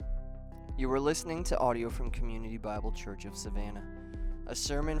You were listening to audio from Community Bible Church of Savannah, a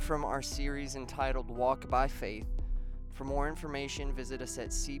sermon from our series entitled Walk by Faith. For more information, visit us at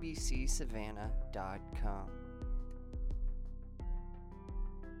cbcsavannah.com.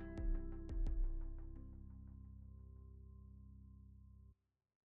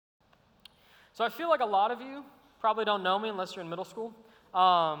 So I feel like a lot of you probably don't know me unless you're in middle school,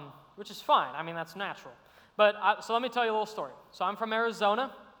 which is fine. I mean, that's natural. So let me tell you a little story. So I'm from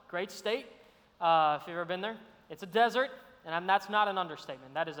Arizona, great state. If you've ever been there, it's a desert, and that's not an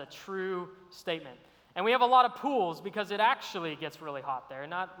understatement. That is a true statement. And we have a lot of pools because it actually gets really hot there,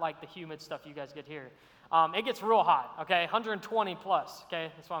 not like the humid stuff you guys get here. It gets real hot, okay, 120 plus,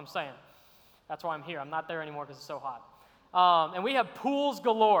 okay? That's what I'm saying. That's why I'm here. I'm not there anymore because it's so hot. And we have pools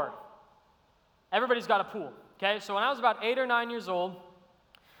galore. Everybody's got a pool, okay? So when I was about 8 or 9 years old,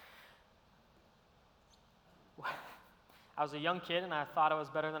 I was a young kid and I thought I was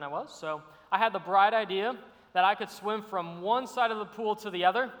better than I was. So I had the bright idea that I could swim from one side of the pool to the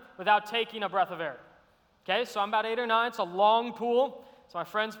other without taking a breath of air. Okay, so I'm about 8 or 9. It's a long pool. It's my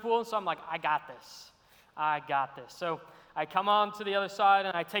friend's pool. So I'm like, I got this. So I come on to the other side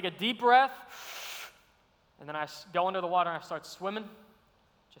and I take a deep breath. And then I go under the water and I start swimming.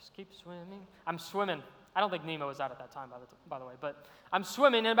 Just keep swimming. I'm swimming. I don't think Nemo was out at that time, by the way. But I'm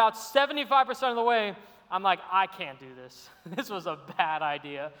swimming, and about 75% of the way, I'm like, I can't do this. This was a bad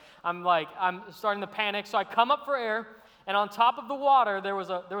idea. I'm starting to panic. So I come up for air, and on top of the water, there was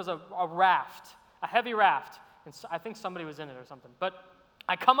a raft, a heavy raft. And so I think somebody was in it or something. But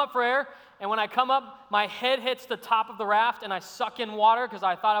I come up for air, and when I come up, my head hits the top of the raft, and I suck in water because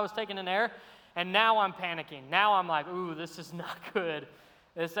I thought I was taking in air. And now I'm panicking. Now I'm like, ooh, this is not good.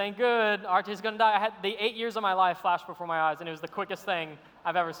 This ain't good. RJ's going to die. I had the 8 years of my life flash before my eyes, and it was the quickest thing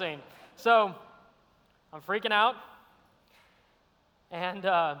I've ever seen. So I'm freaking out, and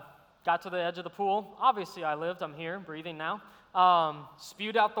got to the edge of the pool. Obviously, I lived. I'm here, breathing now.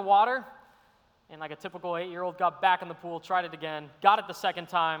 Spewed out the water, and like a typical 8-year-old, got back in the pool, tried it again, got it the second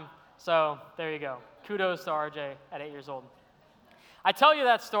time. So there you go. Kudos to RJ at 8 years old. I tell you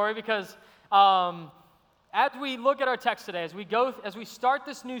that story because as we look at our text today, as we start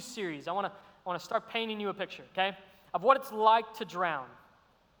this new series, I want to start painting you a picture, okay, of what it's like to drown.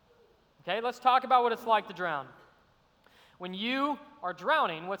 Okay, let's talk about what it's like to drown. When you are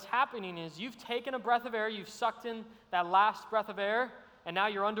drowning, what's happening is you've taken a breath of air, you've sucked in that last breath of air, and now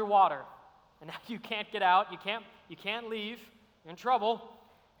you're underwater. And now you can't get out, you can't leave, you're in trouble,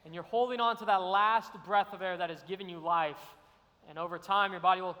 and you're holding on to that last breath of air that has given you life. And over time, your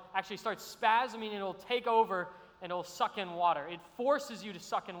body will actually start spasming, and it'll take over, and it'll suck in water. It forces you to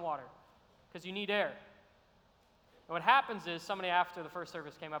suck in water because you need air. And what happens is, somebody after the first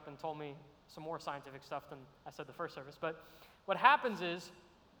service came up and told me some more scientific stuff than I said the first service. But what happens is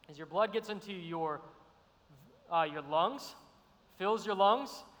your blood gets into your lungs, fills your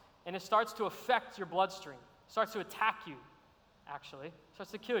lungs, and it starts to affect your bloodstream. It starts to attack you, actually. It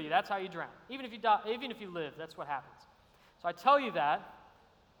starts to kill you. That's how you drown. Even if you die, even if you live, that's what happens. So I tell you that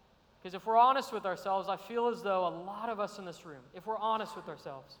because if we're honest with ourselves, I feel as though a lot of us in this room, if we're honest with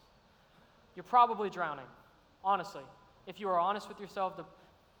ourselves, you're probably drowning. Honestly, if you are honest with yourself,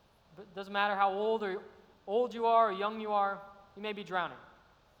 it doesn't matter how old you are or young you are, you may be drowning.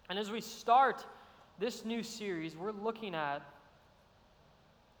 And as we start this new series, we're looking at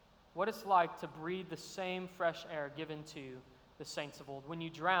what it's like to breathe the same fresh air given to the saints of old. When you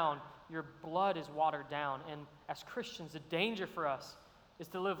drown, your blood is watered down. And as Christians, the danger for us is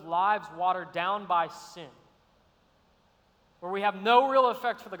to live lives watered down by sin, where we have no real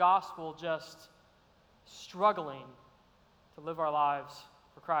effect for the gospel, just struggling to live our lives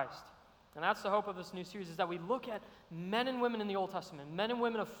for Christ. And that's the hope of this new series, is that we look at men and women in the Old Testament, men and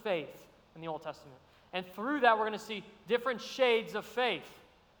women of faith in the Old Testament. And through that, we're going to see different shades of faith.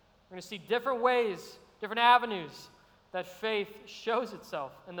 We're going to see different ways, different avenues that faith shows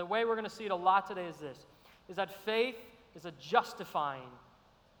itself. And the way we're going to see it a lot today is this, is that faith is a justifying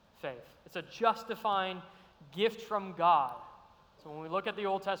faith. It's a justifying gift from God. So when we look at the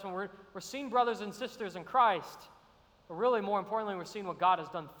Old Testament, we're seeing brothers and sisters in Christ, but really more importantly, we're seeing what God has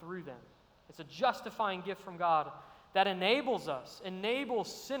done through them. It's a justifying gift from God that enables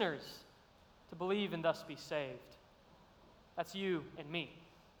sinners to believe and thus be saved. That's you and me.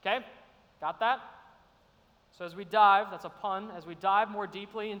 Okay? Got that? So as we dive, that's a pun, as we dive more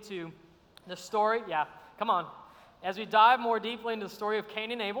deeply into the story, as we dive more deeply into the story of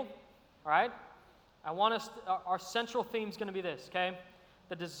Cain and Abel, all right, our central theme is going to be this, okay?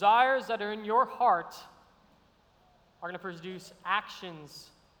 The desires that are in your heart are going to produce actions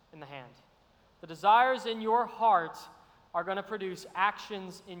in the hand. The desires in your heart are going to produce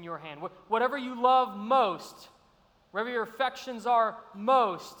actions in your hand. Whatever you love most, wherever your affections are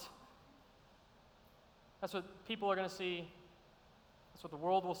most, that's what people are going to see. That's what the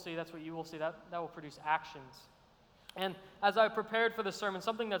world will see. That's what you will see. That will produce actions. And as I prepared for this sermon,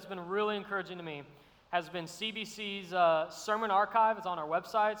 something that's been really encouraging to me has been CBC's sermon archive. It's on our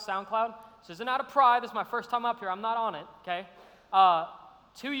website, SoundCloud. This isn't out of pride. This is my first time up here. I'm not on it, okay?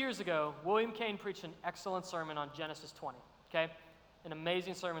 2 years ago, William Cain preached an excellent sermon on Genesis 20, okay? An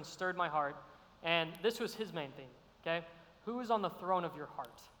amazing sermon, stirred my heart. And this was his main theme, okay? Who is on the throne of your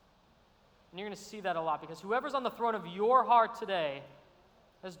heart? And you're going to see that a lot because whoever's on the throne of your heart today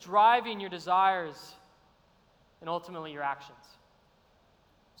is driving your desires and ultimately your actions.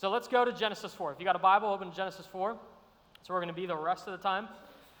 So let's go to Genesis 4. If you got a Bible, open to Genesis 4. That's where we're going to be the rest of the time.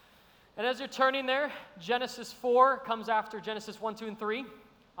 And as you're turning there, Genesis 4 comes after Genesis 1, 2, and 3,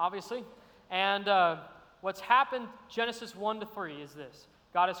 obviously. And what's happened, Genesis 1 to 3, is this.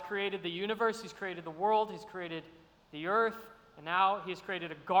 God has created the universe. He's created the world. He's created the earth. And now he's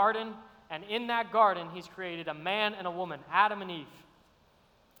created a garden. And in that garden, he's created a man and a woman, Adam and Eve.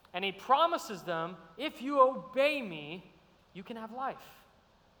 And he promises them, if you obey me, you can have life.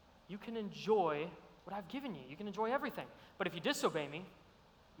 You can enjoy what I've given you. You can enjoy everything. But if you disobey me,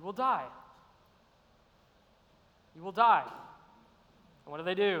 you will die. You will die. And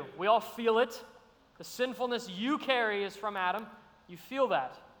what do? We all feel it. The sinfulness you carry is from Adam. You feel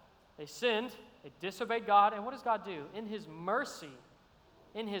that. They sinned. They disobeyed God. And what does God do? In His mercy,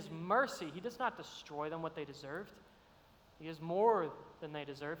 He does not destroy them what they deserved. He is more than they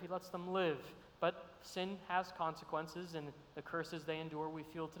deserve. He lets them live. But sin has consequences, and the curses they endure we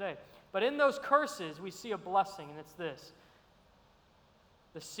feel today. But in those curses, we see a blessing, and it's this.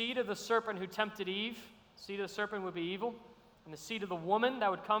 The seed of the serpent who tempted Eve, the seed of the serpent would be evil, and the seed of the woman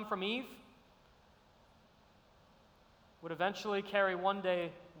that would come from Eve would eventually carry one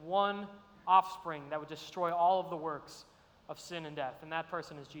day one offspring that would destroy all of the works of sin and death, and that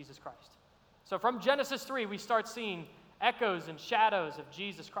person is Jesus Christ. So from Genesis 3, we start seeing echoes and shadows of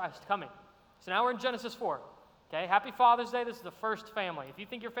Jesus Christ coming. So now we're in Genesis 4. Okay, happy Father's Day. This is the first family. If you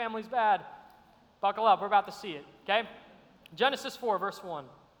think your family's bad, buckle up. We're about to see it. Okay? Genesis 4, verse 1.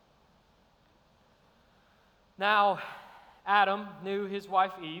 Now, Adam knew his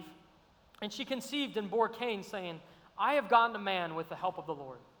wife Eve, and she conceived and bore Cain, saying, I have gotten a man with the help of the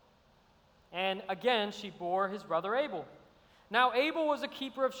Lord. And again, she bore his brother Abel. Now, Abel was a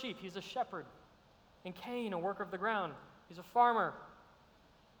keeper of sheep. He's a shepherd. And Cain, a worker of the ground. He's a farmer.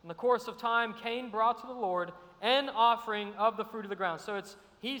 In the course of time, Cain brought to the Lord an offering of the fruit of the ground. So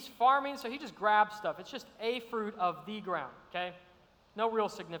he's farming, so he just grabs stuff. It's just a fruit of the ground, okay? No real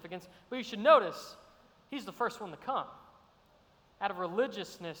significance. But you should notice, he's the first one to come. Out of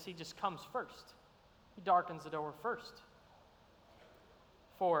religiousness, he just comes first. He darkens the door first.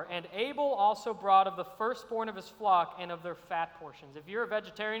 4, and Abel also brought of the firstborn of his flock and of their fat portions. If you're a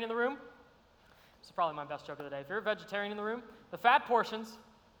vegetarian in the room, this is probably my best joke of the day. If you're a vegetarian in the room, the fat portions,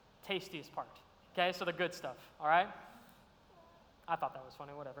 tastiest part. Okay, so the good stuff, all right? I thought that was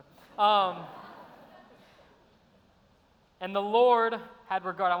funny, whatever. And the Lord had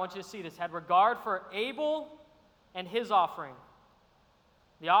regard, I want you to see this, had regard for Abel and his offering.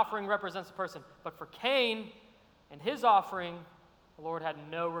 The offering represents a person. But for Cain and his offering, the Lord had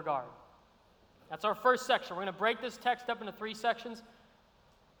no regard. That's our first section. We're going to break this text up into 3 sections,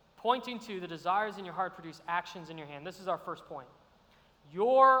 pointing to the desires in your heart produce actions in your hand. This is our first point.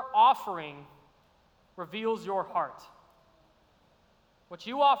 Your offering reveals your heart. What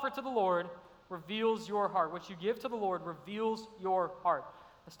you offer to the Lord reveals your heart. What you give to the Lord reveals your heart.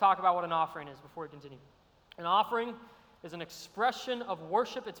 Let's talk about what an offering is before we continue. An offering is an expression of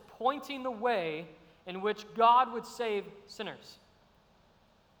worship. It's pointing the way in which God would save sinners.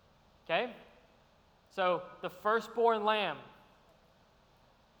 Okay? So the firstborn lamb.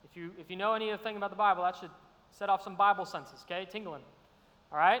 If you know anything about the Bible, that should set off some Bible senses, okay? Tingling.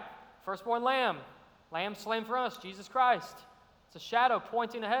 All right? Firstborn lamb. Lamb slain for us, Jesus Christ. It's a shadow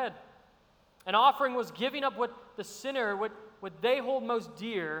pointing ahead. An offering was giving up what the sinner, what they hold most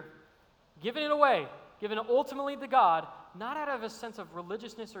dear, giving it away, giving it ultimately to God, not out of a sense of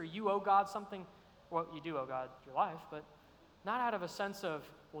religiousness or you owe God something. Well, you do owe God your life, but not out of a sense of,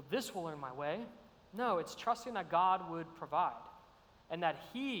 well, this will earn my way. No, it's trusting that God would provide and that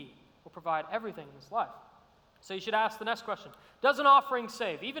He will provide everything in this life. So you should ask the next question. Does an offering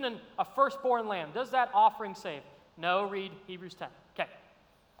save? Even in a firstborn lamb, does that offering save? No, read Hebrews 10. Okay.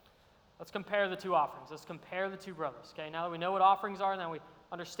 Let's compare the two offerings. Let's compare the two brothers. Okay, now that we know what offerings are, now we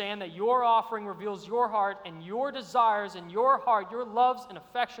understand that your offering reveals your heart and your desires and your heart, your loves and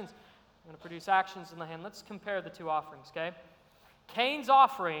affections I'm going to produce actions in the hand. Let's compare the two offerings, okay? Cain's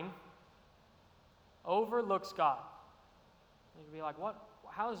offering overlooks God. You'd be like, what?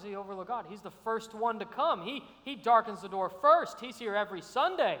 How does he overlook God? He's the first one to come. He darkens the door first. He's here every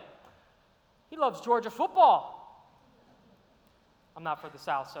Sunday. He loves Georgia football. I'm not for the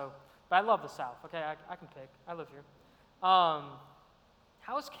South, but I love the South. Okay, I can pick. I live here.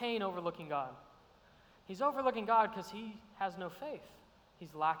 How is Cain overlooking God? He's overlooking God because he has no faith.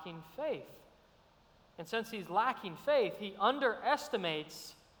 He's lacking faith. And since he's lacking faith, he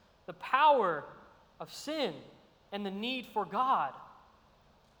underestimates the power of sin and the need for God.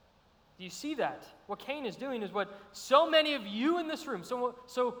 Do you see that? What Cain is doing is what so many of you in this room,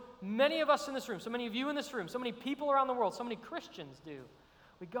 so many of us in this room, so many of you in this room, so many people around the world, so many Christians do.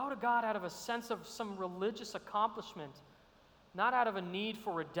 We go to God out of a sense of some religious accomplishment, not out of a need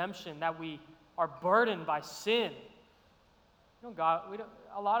for redemption, that we are burdened by sin.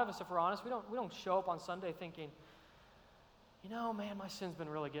 A lot of us, if we're honest, we don't show up on Sunday thinking, man, my sin's been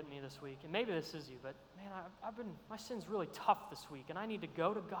really getting me this week. And maybe this is you, but man, my sin's really tough this week, and I need to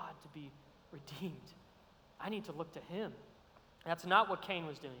go to God to be redeemed. I need to look to Him. That's not what Cain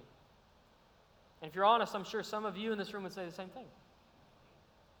was doing. And if you're honest, I'm sure some of you in this room would say the same thing.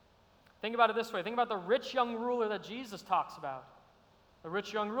 Think about it this way. Think about the rich young ruler that Jesus talks about. The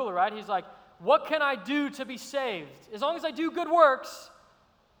rich young ruler, right? He's like, what can I do to be saved? As long as I do good works,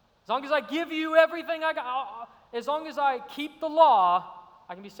 as long as I give you everything I got, as long as I keep the law,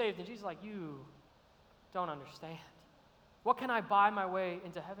 I can be saved. And Jesus is like, you don't understand. What can I buy my way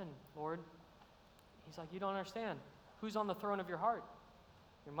into heaven, Lord? He's like, you don't understand. Who's on the throne of your heart?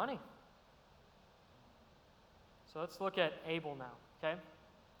 Your money. So let's look at Abel now, okay?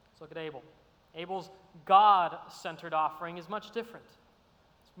 Let's look at Abel. Abel's God-centered offering is much different.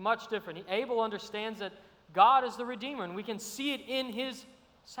 It's much different. Abel understands that God is the Redeemer, and we can see it in his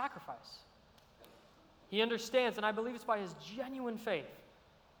sacrifice. He understands, and I believe it's by his genuine faith,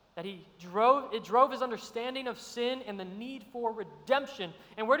 that it drove his understanding of sin and the need for redemption.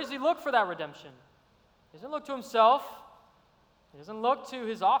 And where does he look for that redemption? He doesn't look to himself. He doesn't look to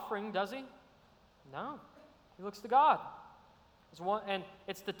his offering, does he? No. He looks to God. And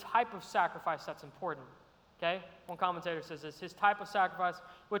it's the type of sacrifice that's important. Okay? One commentator says this, his type of sacrifice,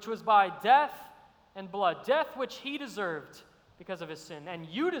 which was by death and blood. Death which he deserved because of his sin, and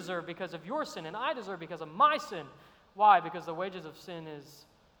you deserve because of your sin, and I deserve because of my sin. Why? Because the wages of sin is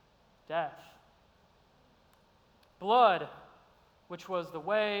death. Blood, which was the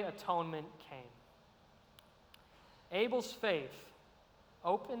way atonement came. Abel's faith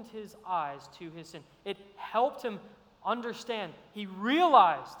opened his eyes to his sin. It helped him understand. He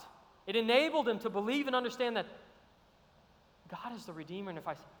realized, it enabled him to believe and understand that God is the Redeemer, and if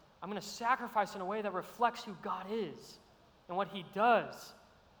I'm going to sacrifice in a way that reflects who God is and what He does.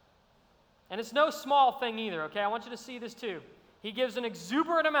 And it's no small thing either, okay? I want you to see this too. He gives an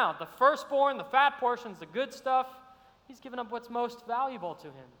exuberant amount, the firstborn, the fat portions, the good stuff. He's given up what's most valuable to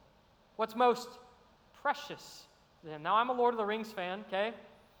him, what's most precious to him. Now, I'm a Lord of the Rings fan, okay?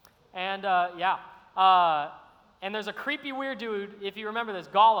 And and there's a creepy, weird dude, if you remember this,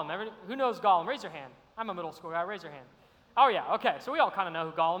 Gollum. Who knows Gollum? Raise your hand. I'm a middle school guy. Raise your hand. Oh, yeah, okay. So we all kind of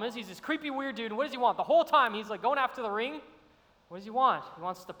know who Gollum is. He's this creepy, weird dude. And what does he want? The whole time he's like going after the ring. What does he want? He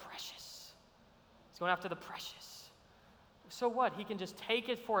wants the precious. He's going after the precious. So what? He can just take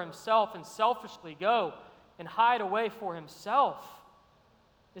it for himself and selfishly go and hide away for himself.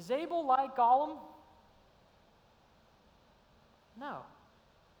 Is Abel like Gollum? No.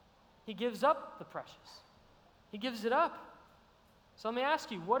 He gives up the precious. He gives it up. So let me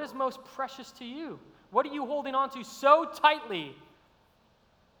ask you, what is most precious to you? What are you holding on to so tightly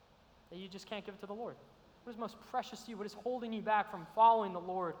that you just can't give it to the Lord? What is most precious to you? What is holding you back from following the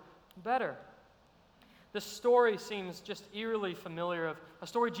Lord better? This story seems just eerily familiar of a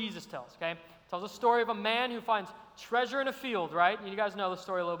story Jesus tells, okay? It tells a story of a man who finds treasure in a field, right? You guys know the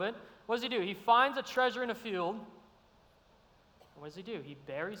story a little bit. What does he do? He finds a treasure in a field. And what does he do? He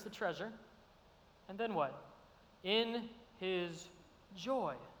buries the treasure. And then what? In his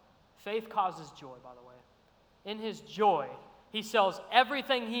joy. Faith causes joy, by the way. In his joy, he sells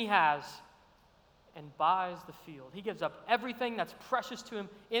everything he has and buys the field. He gives up everything that's precious to him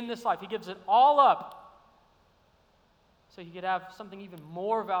in this life. He gives it all up so he could have something even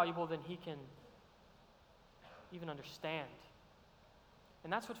more valuable than he can even understand.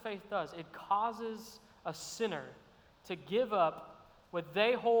 And that's what faith does. It causes a sinner to give up what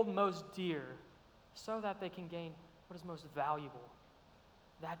they hold most dear so that they can gain what is most valuable,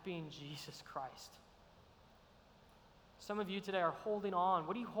 that being Jesus Christ. Some of you today are holding on.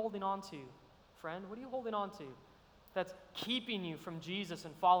 What are you holding on to, friend? What are you holding on to? that's keeping you from Jesus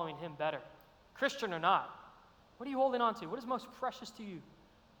and following him better? Christian or not? What are you holding on to? What is most precious to you?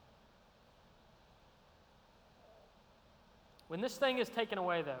 When this thing is taken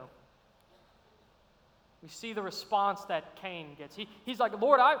away, though, we see the response that Cain gets. He's like,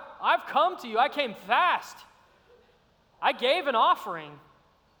 Lord, I've come to you. I came fast. I gave an offering.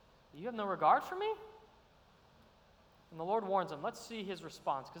 You have no regard for me? And the Lord warns him. Let's see his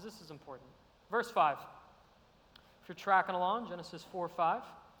response, because this is important. Verse 5. If you're tracking along, Genesis 4:5.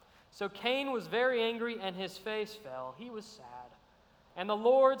 So Cain was very angry, and his face fell. He was sad. And the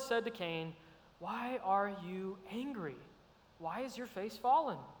Lord said to Cain, why are you angry? Why is your face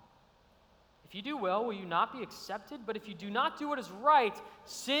fallen? If you do well, will you not be accepted? But if you do not do what is right,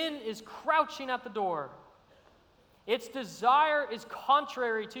 sin is crouching at the door. Its desire is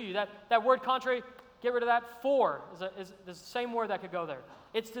contrary to you. That word contrary, get rid of that. For is the same word that could go there.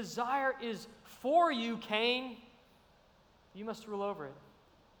 Its desire is for you, Cain. You must rule over it.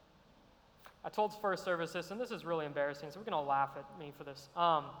 I told first service this, and this is really embarrassing, so we're going to laugh at me for this.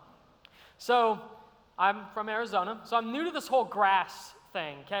 So I'm from Arizona, so I'm new to this whole grass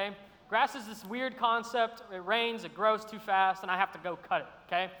thing, okay? Grass is this weird concept. It rains, it grows too fast, and I have to go cut it,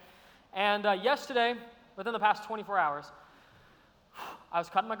 okay? And yesterday, within the past 24 hours, I was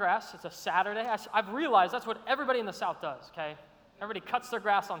cutting my grass. It's a Saturday. I've realized that's what everybody in the South does, okay? Everybody cuts their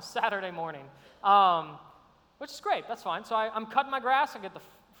grass on Saturday morning, which is great. That's fine. So I'm cutting my grass. I get the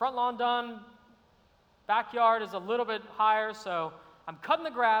front lawn done. Backyard is a little bit higher, so I'm cutting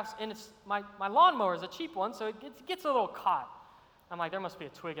the grass, and it's my lawnmower is a cheap one, so it gets a little caught. I'm like, there must be a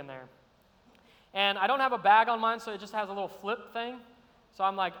twig in there. And I don't have a bag on mine, so it just has a little flip thing. So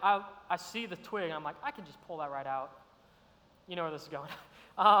I'm like, I see the twig, and I'm like, I can just pull that right out. You know where this is going.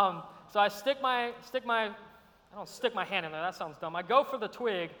 So I I don't stick my hand in there. That sounds dumb. I go for the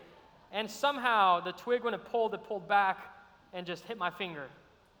twig, and somehow the twig, when it pulled back and just hit my finger.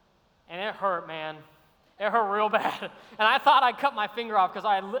 And it hurt, man. It hurt real bad. And I thought I cut my finger off because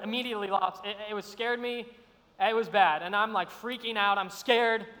I immediately lost. It was scared me. It was bad. And I'm like freaking out. I'm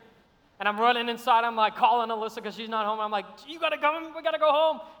scared. And I'm running inside. I'm like calling Alyssa because she's not home. I'm like, you got to come. We got to go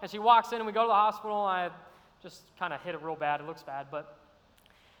home. And she walks in and we go to the hospital. And I just kind of hit it real bad. It looks bad. But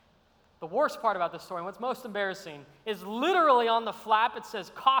the worst part about this story, and what's most embarrassing, is literally on the flap it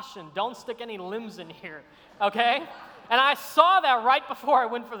says, caution, don't stick any limbs in here. Okay? And I saw that right before I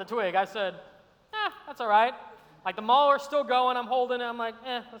went for the twig. I said, that's all right. Like the mower's still going. I'm holding it. I'm like,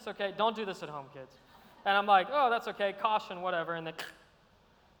 that's okay. Don't do this at home, kids. And I'm like, oh, that's okay. Caution, whatever. And then,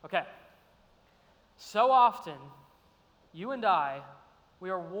 okay. So often, you and I, we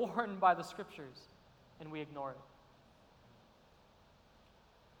are warned by the Scriptures, and we ignore it.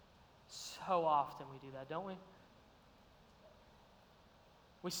 So often we do that, don't we?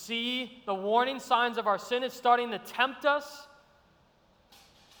 We see the warning signs of our sin. It's starting to tempt us.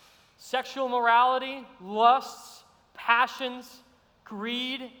 Sexual immorality, lusts, passions,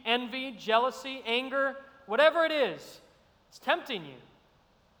 greed, envy, jealousy, anger, whatever it is, it's tempting you.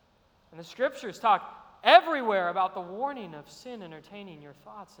 And the Scriptures talk everywhere about the warning of sin entertaining your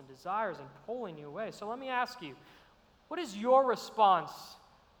thoughts and desires and pulling you away. So let me ask you, what is your response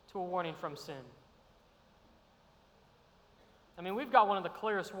to a warning from sin? I mean, we've got one of the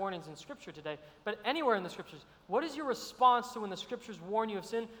clearest warnings in Scripture today, but anywhere in the Scriptures, what is your response to when the Scriptures warn you of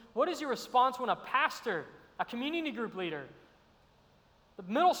sin? What is your response when a pastor, a community group leader, the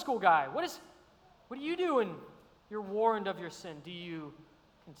middle school guy, what do you do when you're warned of your sin? Do you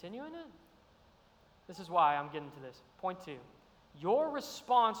continue in it? This is why I'm getting to this. Point 2. Your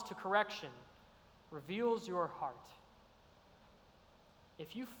response to correction reveals your heart.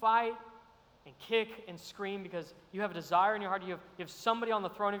 If you fight and kick and scream because you have a desire in your heart, you have somebody on the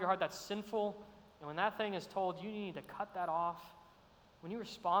throne of your heart that's sinful, and when that thing is told, you need to cut that off. When you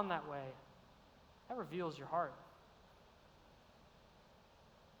respond that way, that reveals your heart.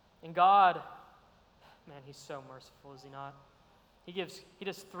 And God, man, He's so merciful, is He not? He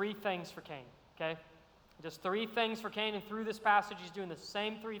does 3 things for Cain, okay? He does 3 things for Cain, and through this passage, He's doing the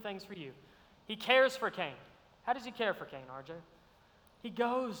same 3 things for you. He cares for Cain. How does He care for Cain, RJ? He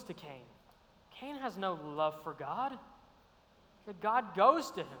goes to Cain. Cain has no love for God, but God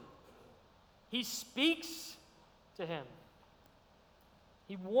goes to him. He speaks to him.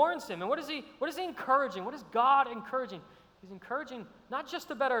 He warns him. And what is he encouraging? What is God encouraging? He's encouraging not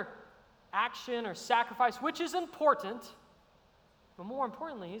just a better action or sacrifice, which is important, but more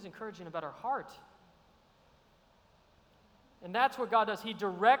importantly, He's encouraging a better heart. And that's what God does. He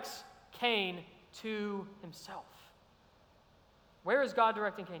directs Cain to himself. Where is God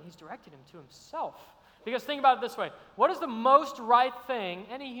directing Cain? He's directed him to himself. Because think about it this way. What is the most right thing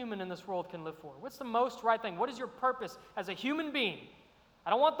any human in this world can live for? What's the most right thing? What is your purpose as a human being? I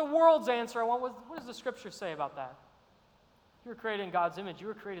don't want the world's answer. I want what does the Scripture say about that? You were created in God's image. You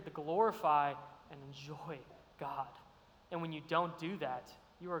were created to glorify and enjoy God. And when you don't do that,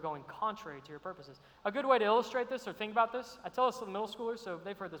 you are going contrary to your purposes. A good way to illustrate this or think about this, I tell this to the middle schoolers, so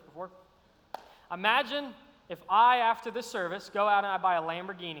they've heard this before. Imagine if I, after this service, go out and I buy a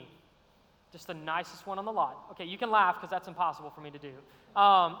Lamborghini. Just the nicest one on the lot. Okay, you can laugh because that's impossible for me to do.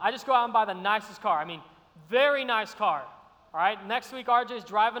 I just go out and buy the nicest car. I mean, very nice car. All right, next week RJ's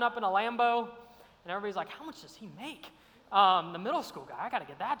driving up in a Lambo, and everybody's like, how much does he make? The middle school guy, I got to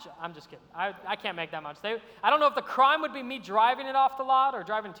get that job. I'm just kidding. I can't make that much. I don't know if the crime would be me driving it off the lot or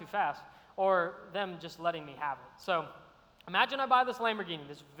driving too fast or them just letting me have it. So imagine I buy this Lamborghini,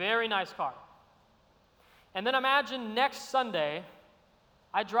 this very nice car. And then imagine next Sunday,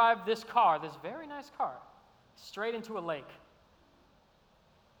 I drive this car, this very nice car, straight into a lake.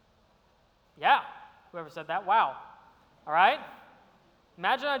 Yeah, whoever said that, wow. All right?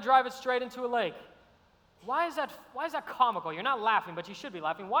 Imagine I drive it straight into a lake. Why is that comical? You're not laughing, but you should be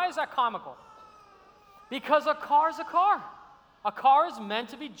laughing. Why is that comical? Because a car is a car. A car is meant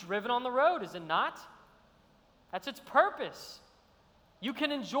to be driven on the road, is it not? That's its purpose. You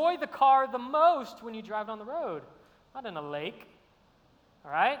can enjoy the car the most when you drive it on the road, not in a lake. All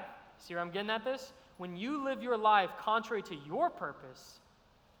right? See where I'm getting at this? When you live your life contrary to your purpose,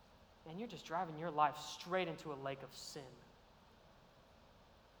 and you're just driving your life straight into a lake of sin.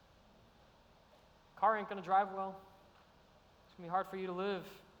 Car ain't going to drive well. It's going to be hard for you to live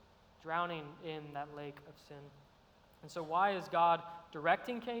drowning in that lake of sin. And so why is God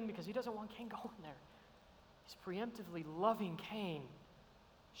directing Cain? Because he doesn't want Cain going there. He's preemptively loving Cain,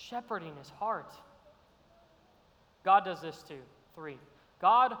 shepherding his heart. God does this too. 3.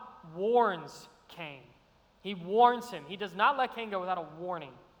 God warns Cain. He warns him. He does not let Cain go without a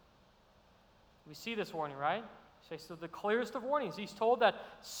warning. We see this warning, right? So the clearest of warnings. He's told that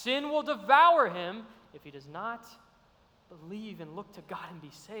sin will devour him if he does not believe and look to God and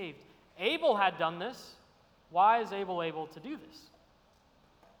be saved. Abel had done this. Why is Abel able to do this?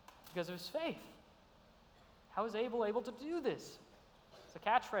 Because of his faith. How is Abel able to do this? It's a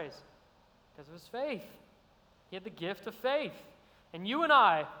catchphrase. Because of his faith. He had the gift of faith. And you and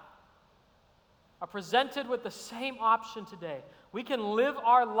I are presented with the same option today. We can live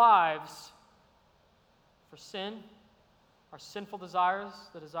our lives for sin, our sinful desires,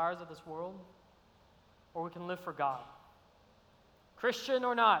 the desires of this world, or we can live for God. Christian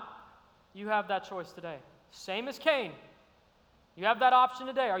or not, you have that choice today. Same as Cain. You have that option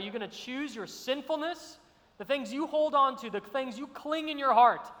today. Are you going to choose your sinfulness, the things you hold on to, the things you cling in your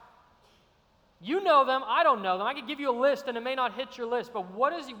heart? You know them, I don't know them. I could give you a list and it may not hit your list, but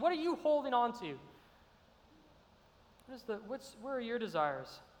what are you holding on to? Where are your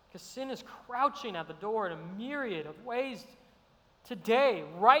desires? Because sin is crouching at the door in a myriad of ways today,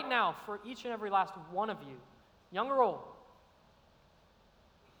 right now, for each and every last one of you, young or old.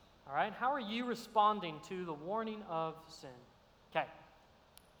 All right? How are you responding to the warning of sin? Okay.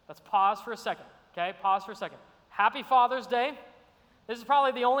 Let's pause for a second. Okay? Pause for a second. Happy Father's Day. This is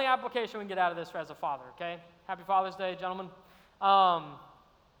probably the only application we can get out of this as a father, okay? Happy Father's Day, gentlemen.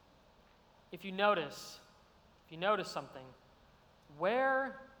 If you notice something,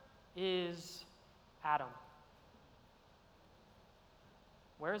 where is Adam?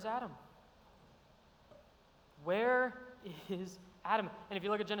 Where is Adam? Where is Adam? And if you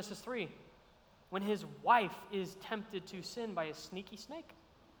look at Genesis 3, when his wife is tempted to sin by a sneaky snake,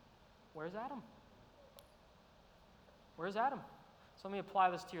 where's Adam? Where's Adam? So let me apply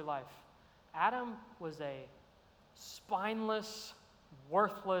this to your life. Adam was a spineless,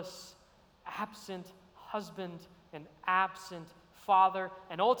 worthless, absent husband, an absent father,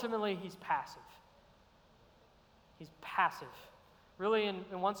 and ultimately he's passive. He's passive. Really,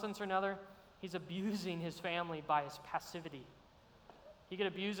 in one sense or another, he's abusing his family by his passivity. He could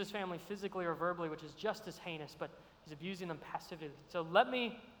abuse his family physically or verbally, which is just as heinous, but he's abusing them passively. So let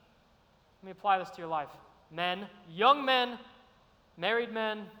me apply this to your life. Men, young men, married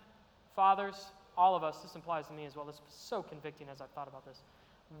men, fathers, all of us, this applies to me as well. This is so convicting as I've thought about this.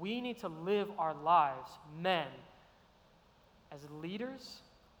 We need to live our lives, men, as leaders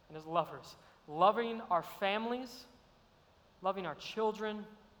and as lovers, loving our families, loving our children,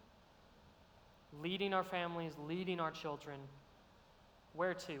 leading our families, leading our children.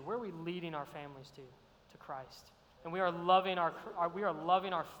 Where to? Where are we leading our families to? To Christ. And we are loving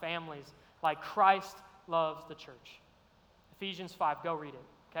our families like Christ loves the church. Ephesians 5, go read it,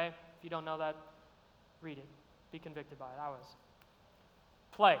 okay? If you don't know that, read it. Be convicted by it. I was.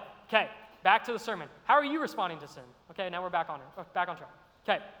 Play. Okay, back to the sermon. How are you responding to sin? Okay, now we're back on track.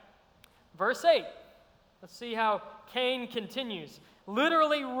 Okay, verse 8. Let's see how Cain continues.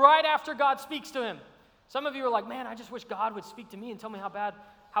 Literally right after God speaks to him. Some of you are like, man, I just wish God would speak to me and tell me how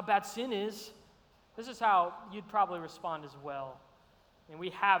bad sin is. This is how you'd probably respond as well. And we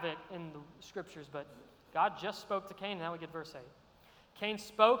have it in the scriptures, but God just spoke to Cain. Now we get verse 8. Cain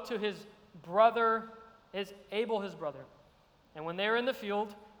spoke to his brother, Abel his brother. And when they were in the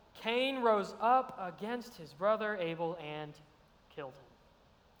field, Cain rose up against his brother Abel and killed him.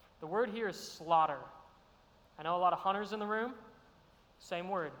 The word here is slaughter. I know a lot of hunters in the room. Same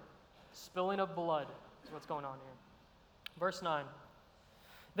word. Spilling of blood is what's going on here. Verse 9.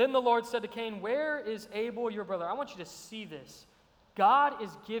 Then the Lord said to Cain, where is Abel your brother? I want you to see this. God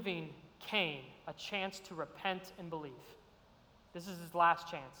is giving Cain a chance to repent and believe. This is his last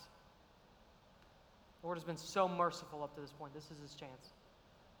chance. The Lord has been so merciful up to this point. This is his chance.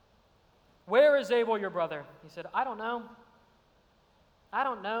 Where is Abel your brother? He said, I don't know. I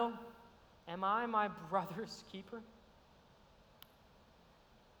don't know. Am I my brother's keeper?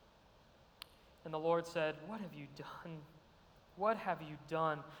 And the Lord said, what have you done? What have you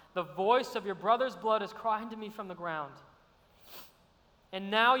done? The voice of your brother's blood is crying to me from the ground. And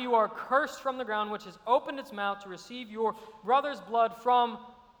now you are cursed from the ground, which has opened its mouth to receive your brother's blood from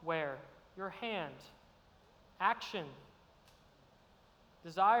where? Your hand. Action.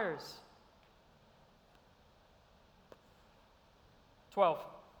 Desires. 12.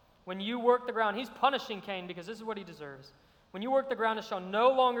 When you work the ground, he's punishing Cain because this is what he deserves. When you work the ground, it shall no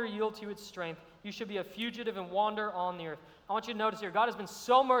longer yield to you its strength. You should be a fugitive and wander on the earth. I want you to notice here, God has been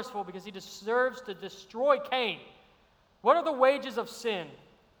so merciful because he deserves to destroy Cain. What are the wages of sin?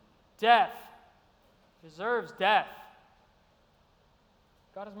 Death. He deserves death.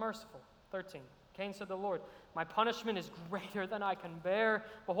 God is merciful. 13. Cain said to the Lord, my punishment is greater than I can bear.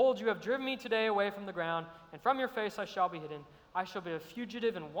 Behold, you have driven me today away from the ground, and from your face I shall be hidden. I shall be a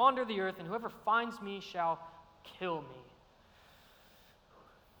fugitive and wander the earth, and whoever finds me shall kill me.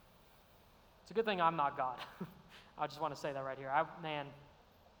 It's a good thing I'm not God. I just want to say that right here.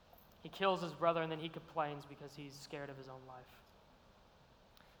 He kills his brother, and then he complains because he's scared of his own life.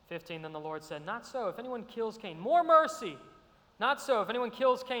 15, then the Lord said, not so. If anyone kills Cain, more mercy. Not so. If anyone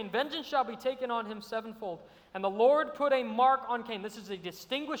kills Cain, vengeance shall be taken on him sevenfold. And the Lord put a mark on Cain. This is a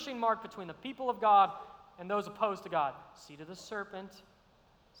distinguishing mark between the people of God and those opposed to God. Seed of the serpent,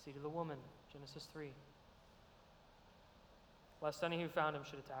 seed of the woman. Genesis 3. Lest any who found him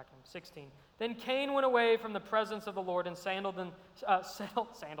should attack him. 16. Then Cain went away from the presence of the Lord and settled in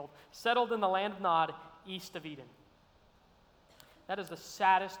the land of Nod, east of Eden. That is the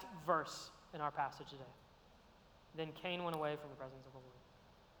saddest verse in our passage today. Then Cain went away from the presence of the Lord.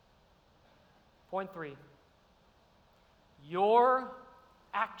 Point 3. Your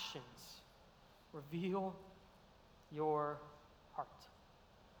actions reveal your heart.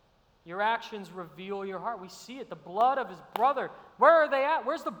 Your actions reveal your heart. We see it. The blood of his brother. Where are they at?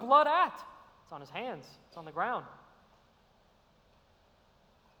 Where's the blood at? It's on his hands. It's on the ground.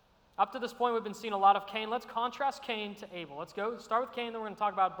 Up to this point, we've been seeing a lot of Cain. Let's contrast Cain to Abel. Let's go start with Cain, then we're going to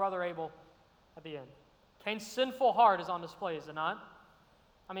talk about brother Abel at the end. Cain's sinful heart is on display, is it not?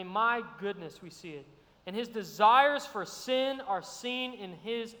 I mean, my goodness, we see it. And his desires for sin are seen in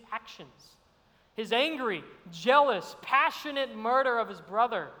his actions. His angry, jealous, passionate murder of his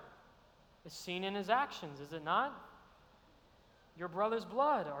brother is seen in his actions, is it not? Your brother's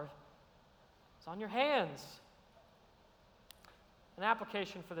blood is on your hands. An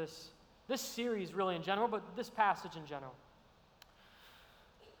application for this series really in general, but this passage in general.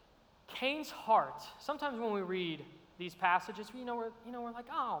 Cain's heart, sometimes when we read these passages, we're like,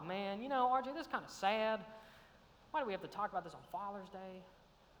 oh man, RJ, this is kind of sad. Why do we have to talk about this on Father's Day?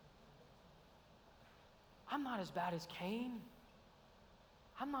 I'm not as bad as Cain.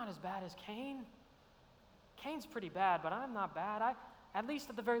 I'm not as bad as Cain. Cain's pretty bad, but I'm not bad. At least,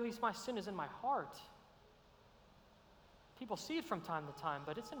 at the very least, my sin is in my heart. People see it from time to time,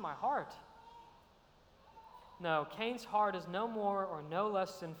 but it's in my heart. No, Cain's heart is no more or no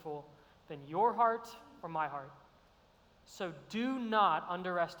less sinful than your heart or my heart. So do not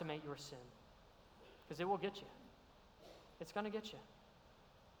underestimate your sin, because it will get you. It's going to get you,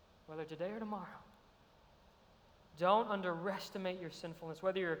 whether today or tomorrow. Don't underestimate your sinfulness.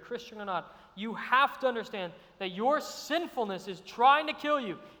 Whether you're a Christian or not, you have to understand that your sinfulness is trying to kill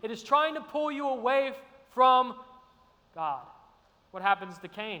you. It is trying to pull you away from God. What happens to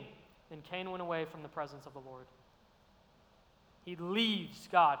Cain? Then Cain went away from the presence of the Lord. He leaves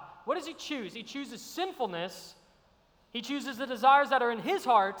God. What does he choose? He chooses sinfulness. He chooses the desires that are in his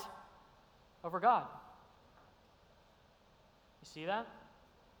heart over God. You see that?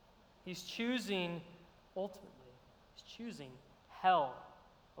 He's choosing, ultimately, he's choosing hell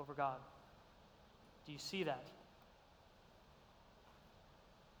over God. Do you see that?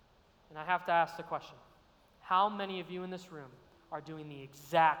 And I have to ask the question, how many of you in this room are doing the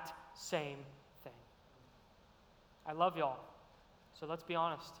exact same thing? I love y'all, so let's be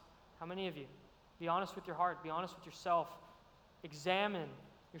honest. How many of you? Be honest with your heart. Be honest with yourself. Examine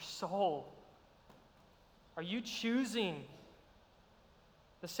your soul. Are you choosing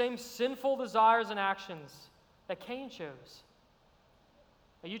the same sinful desires and actions that Cain chose?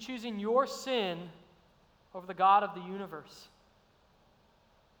 Are you choosing your sin over the God of the universe?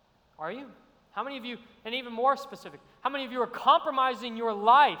 Are you? How many of you, and even more specific, how many of you are compromising your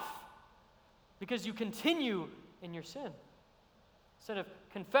life because you continue in your sin instead of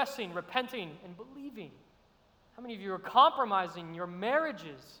confessing, repenting, and believing? How many of you are compromising your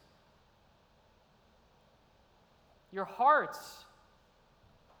marriages, your hearts?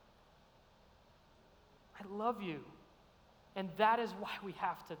 I love you, and that is why we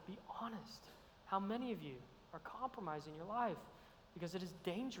have to be honest. How many of you are compromising your life? Because it is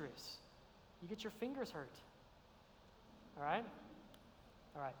dangerous. You get your fingers hurt. All right?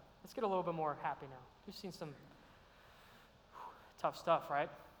 All right. Let's get a little bit more happy now. We've seen some tough stuff, right?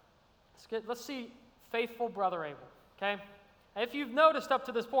 Let's see faithful brother Abel, okay? If you've noticed up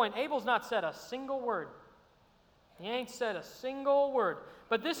to this point, Abel's not said a single word. He ain't said a single word.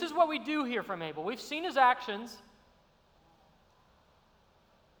 But this is what we do hear from Abel. We've seen his actions.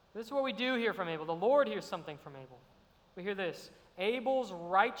 This is what we do hear from Abel. The Lord hears something from Abel. We hear this: Abel's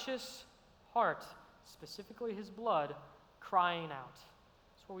righteous heart, specifically his blood, crying out.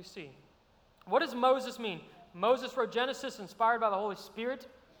 That's what we see. What does Moses mean? Moses wrote Genesis inspired by the Holy Spirit.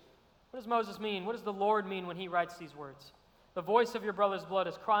 What does Moses mean? What does the Lord mean when he writes these words? The voice of your brother's blood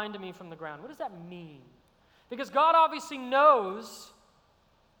is crying to me from the ground. What does that mean? Because God obviously knows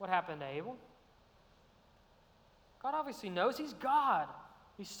what happened to Abel. God obviously knows. He's God.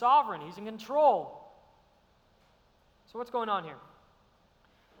 He's sovereign. He's in control. So what's going on here?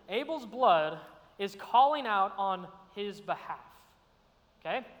 Abel's blood is calling out on his behalf.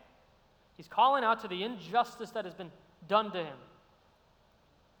 Okay? He's calling out to the injustice that has been done to him.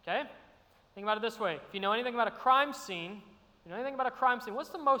 Okay? Think about it this way. If you know anything about a crime scene, what's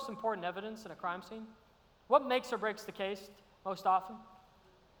the most important evidence in a crime scene? What makes or breaks the case most often?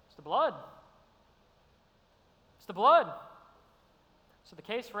 It's the blood. It's the blood. So the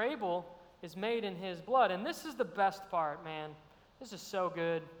case for Abel is made in his blood. And this is the best part, man. This is so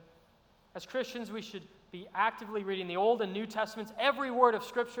good. As Christians, we should be actively reading the Old and New Testaments, every word of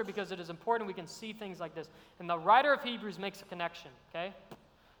Scripture, because it is important we can see things like this. And the writer of Hebrews makes a connection, okay?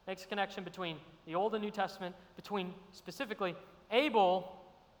 Makes a connection between the Old and New Testament, between specifically Abel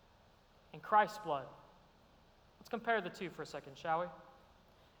and Christ's blood. Let's compare the two for a second, shall we?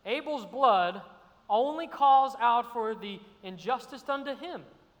 Abel's blood only calls out for the injustice done to him.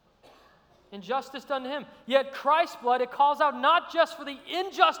 Injustice done to him. Yet Christ's blood, it calls out not just for the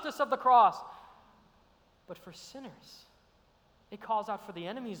injustice of the cross, but for sinners. It calls out for the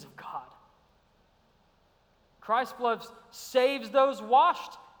enemies of God. Christ's blood saves those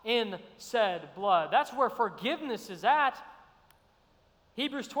washed in said blood. That's where forgiveness is at.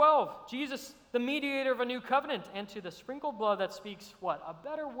 Hebrews 12, Jesus, the mediator of a new covenant, and to the sprinkled blood that speaks what? A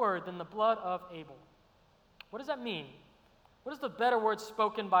better word than the blood of Abel. What does that mean? What is the better word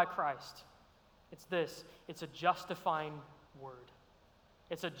spoken by Christ? It's this. It's a justifying word.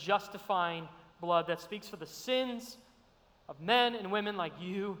 It's a justifying blood that speaks for the sins of men and women like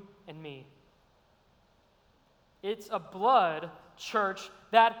you and me. It's a blood, church,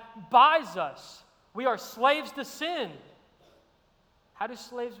 that buys us. We are slaves to sin. How do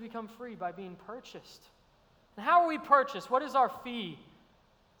slaves become free? By being purchased. And how are we purchased? What is our fee?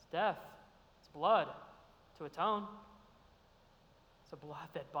 It's death. It's blood to atone. It's a blood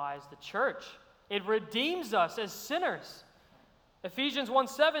that buys the church. It redeems us as sinners. Ephesians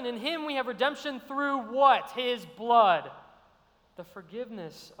 1:7, in him we have redemption through what? His blood. The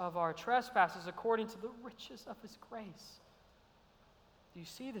forgiveness of our trespasses according to the riches of his grace. Do you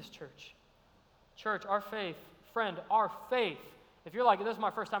see this, church? Church, our faith, friend, our faith. If you're like, this is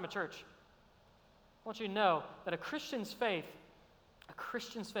my first time at church, I want you to know that a Christian's faith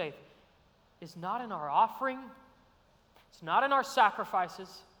is not in our offering, it's not in our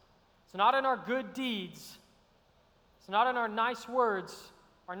sacrifices, it's not in our good deeds, it's not in our nice words,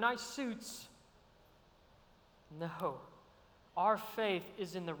 our nice suits. No. Our faith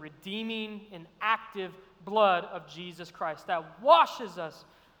is in the redeeming and active blood of Jesus Christ that washes us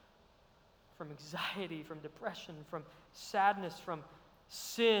from anxiety, from depression, from sadness, from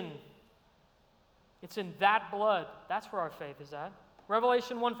sin. It's in that blood. That's where our faith is at.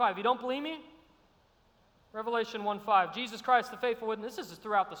 Revelation 1:5. You don't believe me? Revelation 1:5. Jesus Christ, the faithful witness. This is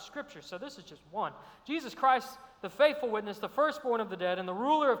throughout the Scripture, so this is just one. Jesus Christ, the faithful witness, the firstborn of the dead, and the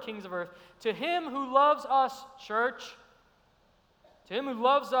ruler of kings of earth, to him who loves us, church, to him who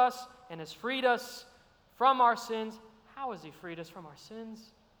loves us and has freed us from our sins. How has he freed us from our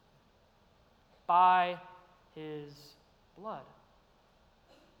sins? By his blood.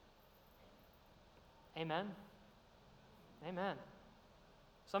 Amen. Amen.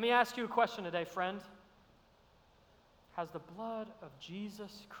 So let me ask you a question today, friend. Has the blood of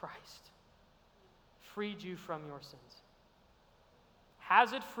Jesus Christ freed you from your sins?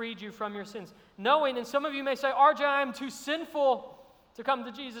 Has it freed you from your sins? Knowing, and some of you may say, RJ, I am too sinful to come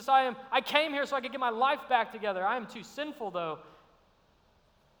to Jesus. I came here so I could get my life back together. I am too sinful, though.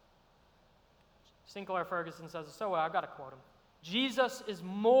 Sinclair Ferguson says it so well. I've got to quote him. Jesus is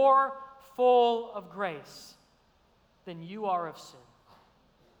more full of grace than you are of sin.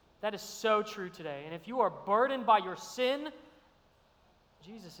 That is so true today. And if you are burdened by your sin,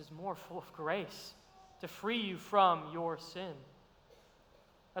 Jesus is more full of grace to free you from your sin.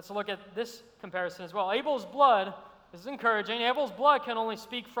 Let's look at this comparison as well. Abel's blood, this is encouraging. Abel's blood can only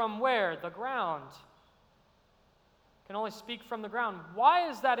speak from where? The ground. Can only speak from the ground.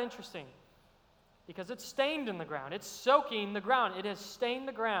 Why is that interesting? Because it's stained in the ground. It's soaking the ground. It has stained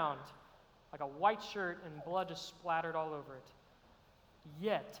the ground like a white shirt, and blood just splattered all over it.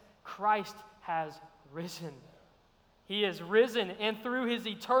 Yet, Christ has risen. He is risen, and through his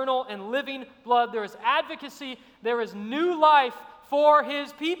eternal and living blood, there is advocacy, there is new life for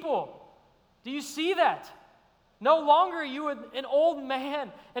his people. Do you see that? No longer are you an old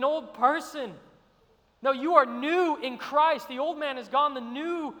man, an old person. No, you are new in Christ. The old man is gone, the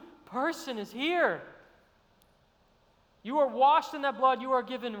new person is here. You are washed in that blood, you are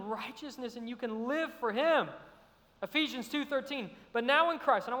given righteousness, and you can live for him. Ephesians 2:13. But now in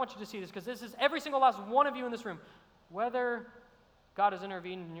Christ, and I want you to see this because this is every single last one of you in this room, whether God has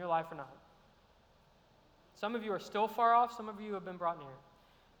intervened in your life or not. Some of you are still far off, some of you have been brought near.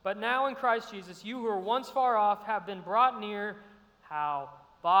 But now in Christ Jesus, you who were once far off have been brought near. How?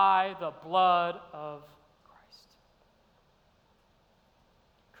 By the blood of Christ.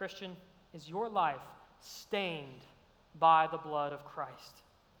 Christian, is your life stained by the blood of Christ?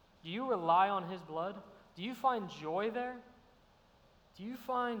 Do you rely on his blood? Do you find joy there? Do you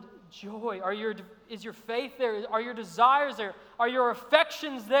find joy? Is your faith there? Are your desires there? Are your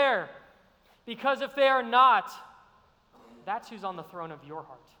affections there? Because if they are not, that's who's on the throne of your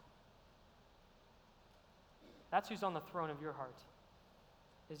heart. That's who's on the throne of your heart.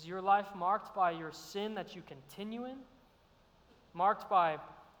 Is your life marked by your sin that you continue in? Marked by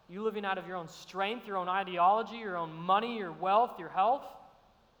you living out of your own strength, your own ideology, your own money, your wealth, your health?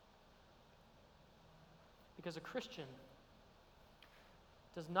 Because a Christian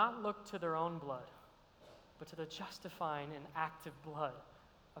does not look to their own blood, but to the justifying and active blood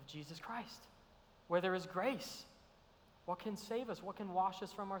of Jesus Christ, where there is grace. What can save us? What can wash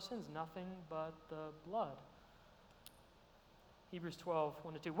us from our sins? Nothing but the blood. Hebrews 12,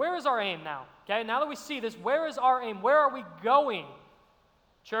 1-2. Where is our aim now? Okay, now that we see this, where is our aim? Where are we going?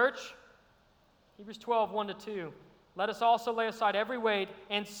 Church, Hebrews 12, 1-2. Let us also lay aside every weight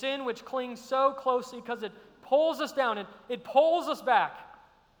and sin which clings so closely because it pulls us down, it pulls us back.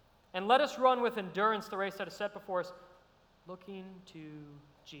 And let us run with endurance the race that is set before us, looking to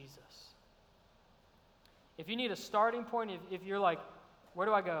Jesus. If you need a starting point, if you're like, where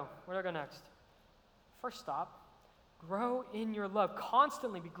do I go? Where do I go next? First stop. Grow in your love.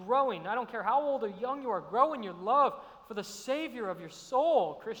 Constantly be growing. I don't care how old or young you are. Grow in your love for the Savior of your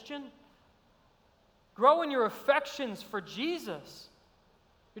soul, Christian. Grow in your affections for Jesus.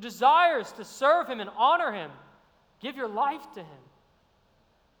 Your desires to serve him and honor him. Give your life to him.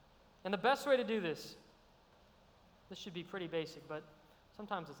 And the best way to do this should be pretty basic, but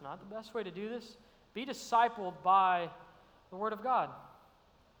sometimes it's not. The best way to do this, be discipled by the Word of God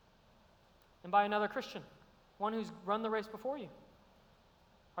and by another Christian, one who's run the race before you.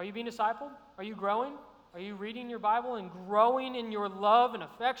 Are you being discipled? Are you growing? Are you reading your Bible and growing in your love and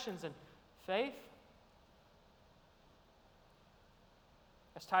affections and faith?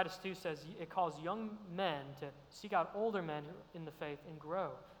 As Titus 2 says, it calls young men to seek out older men in the faith and grow.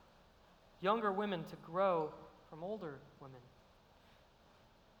 Younger women to grow from older women.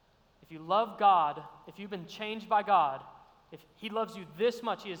 If you love God, if you've been changed by God, if he loves you this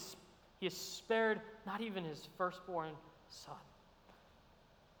much, he has spared not even his firstborn son.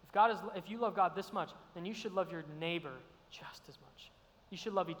 If you love God this much, then you should love your neighbor just as much. You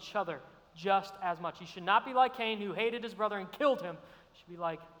should love each other just as much. You should not be like Cain, who hated his brother and killed him. You should be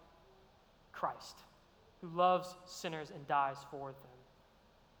like Christ, who loves sinners and dies for them.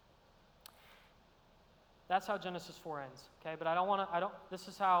 That's how Genesis 4 ends, okay? But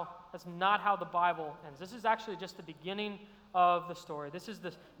that's not how the Bible ends. This is actually just the beginning of the story. This is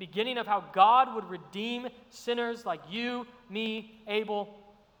the beginning of how God would redeem sinners like you, me, Abel,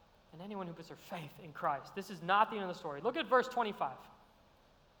 and anyone who puts their faith in Christ. This is not the end of the story. Look at verse 25.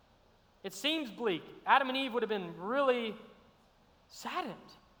 It seems bleak. Adam and Eve would have been really saddened.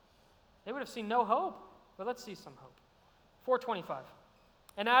 They would have seen no hope. But let's see some hope. 4:25.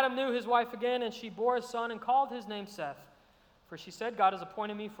 And Adam knew his wife again, and she bore a son and called his name Seth. For she said, God has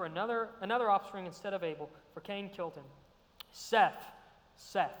appointed me for another offspring instead of Abel, for Cain killed him. Seth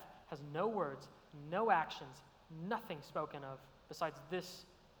has no words, no actions, nothing spoken of besides this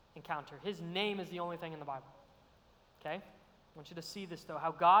encounter. His name is the only thing in the Bible. Okay? I want you to see this, though,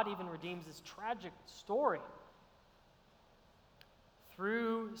 how God even redeems this tragic story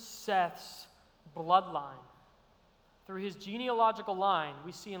through Seth's bloodline. Through his genealogical line,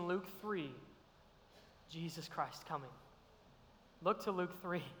 we see in Luke 3, Jesus Christ coming. Look to Luke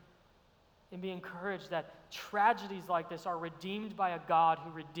 3 and be encouraged that tragedies like this are redeemed by a God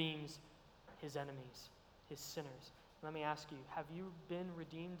who redeems his enemies, his sinners. Let me ask you, have you been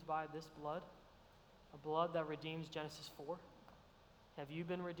redeemed by this blood? A blood that redeems Genesis 4? Have you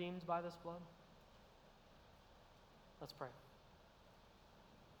been redeemed by this blood? Let's pray.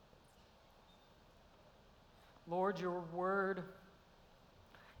 Lord, your word,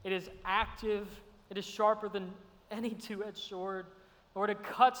 it is active, it is sharper than any two-edged sword. Lord, it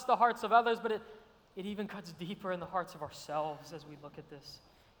cuts the hearts of others, but it even cuts deeper in the hearts of ourselves as we look at this.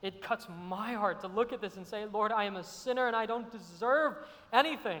 It cuts my heart to look at this and say, Lord, I am a sinner and I don't deserve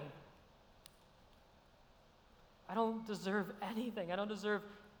anything. I don't deserve anything. I don't deserve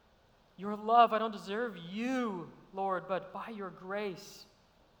your love. I don't deserve you, Lord, but by your grace.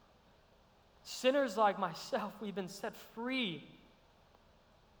 Sinners like myself, we've been set free.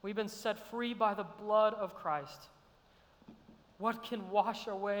 We've been set free by the blood of Christ. What can wash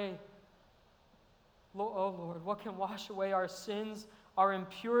away, oh Lord, what can wash away our sins, our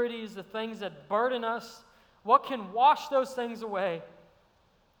impurities, the things that burden us? What can wash those things away?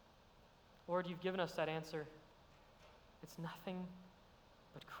 Lord, you've given us that answer. It's nothing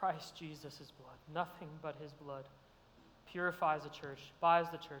but Christ Jesus' blood. Nothing but his blood purifies the church, buys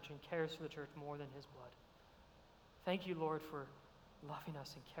the church, and cares for the church more than his blood. Thank you, Lord, for loving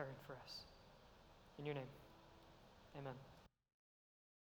us and caring for us. In your name, amen.